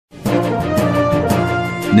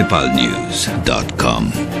nepalnews.com.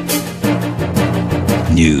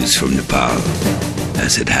 News from Nepal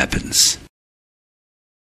as it happens.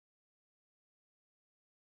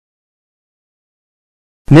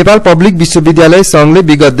 Nepal public विश्वविद्यालय संघले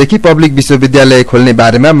विगतदेखि public विश्वविद्यालय खोल्ने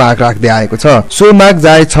बारेमा माग राख्दै आएको छ। सो माग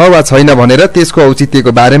जायज छ वा छैन भनेर त्यसको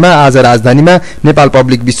औचित्यको बारेमा आज राजधानीमा नेपाल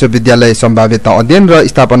पब्लिक विश्वविद्यालय सम्भाव्यता अध्ययन र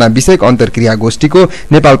स्थापना विषयक अन्तर्क्रिया गोष्ठीको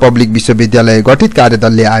नेपाल पब्लिक विश्वविद्यालय गठित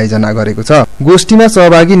कार्यदलले आयोजना गरेको छ। गोष्ठीमा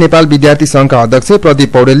सहभागी नेपाल विद्यार्थी संघका अध्यक्ष प्रदीप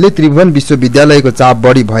पौडेलले त्रिभुवन विश्वविद्यालयको चाप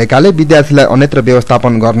बढी भएकाले विद्यार्थीलाई अन्यत्र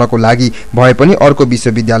व्यवस्थापन गर्नको लागि भए पनि अर्को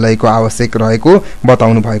विश्वविद्यालयको आवश्यक रहेको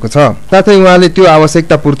बताउनु भएको छ। साथै उहाँले त्यो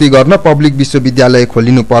आवश्यकता पूर्ति गर्न पब्लिक विश्वविद्यालय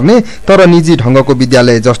खोलिनु पर्ने तर निजी ढंगको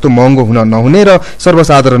विद्यालय जस्तो महँगो हुन नहुने र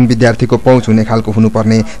सर्वसाधारण विद्यार्थीको पहुँच हुने खालको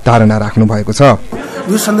हुनुपर्ने धारणा राख्नु भएको छ।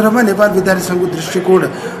 यो सन्दर्भमा नेपाल विद्यार्थी संघको दृष्टिकोण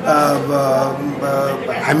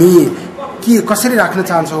हामी कसरी राख्न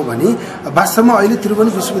चाहन्छौँ भने वास्तवमा अहिले त्रिभुवन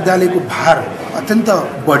विश्वविद्यालयको भार अत्यन्त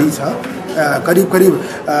बढी छ। करिब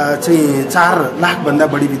चाहिँ 4 लाख भन्दा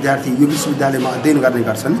बढी विद्यार्थी यो विश्वविद्यालयमा अध्ययन गर्ने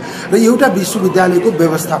गर्छन् र एउटा विश्वविद्यालयको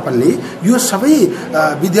व्यवस्थापनले यो सबै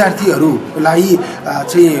विद्यार्थीहरूलाई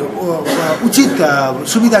चाहिँ उचित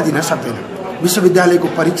सुविधा दिन सक्दैन। विश्वविद्यालयको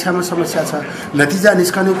परीक्षामा समस्या छ, नतिजा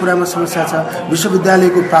निस्कने कुरामा समस्या छ,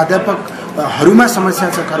 विश्वविद्यालयको प्राध्यापकहरूमा समस्या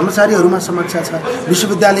छ, कर्मचारीहरूमा समस्या छ,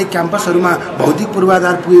 विश्वविद्यालय क्याम्पसहरूमा भौतिक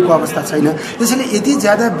पूर्वाधार पुगेको अवस्था छैन। त्यसैले यति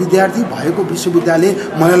ज्यादा विद्यार्थी भएको विश्वविद्यालय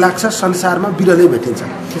मलाई लाग्छ संसारमा बिरलै भेटिन्छ।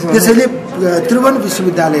 त्यसैले त्रिभुवन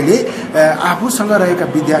विश्वविद्यालयले आफूसँग रहेका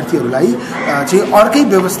विद्यार्थीहरूलाई चाहिँ अर्कै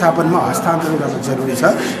व्यवस्थापनमा हस्तान्तरण गर्न जरुरी छ।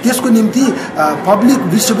 त्यसको निम्ति पब्लिक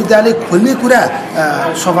विश्वविद्यालय खोल्ने कुरा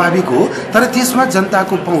स्वाभाविक हो, तर त्यसमा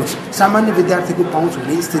जनताको पहुँच, सामान्य विद्यार्थीको पहुँच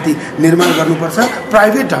हुने स्थिति निर्माण गर्नुपर्छ।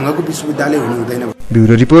 प्राइभेट ढंगको विश्वविद्यालय हुनु हुँदैन।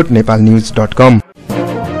 Bureau report nepalnews.com.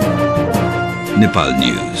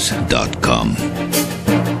 nepalnews.com.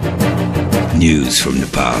 News from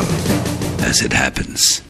Nepal as it happens.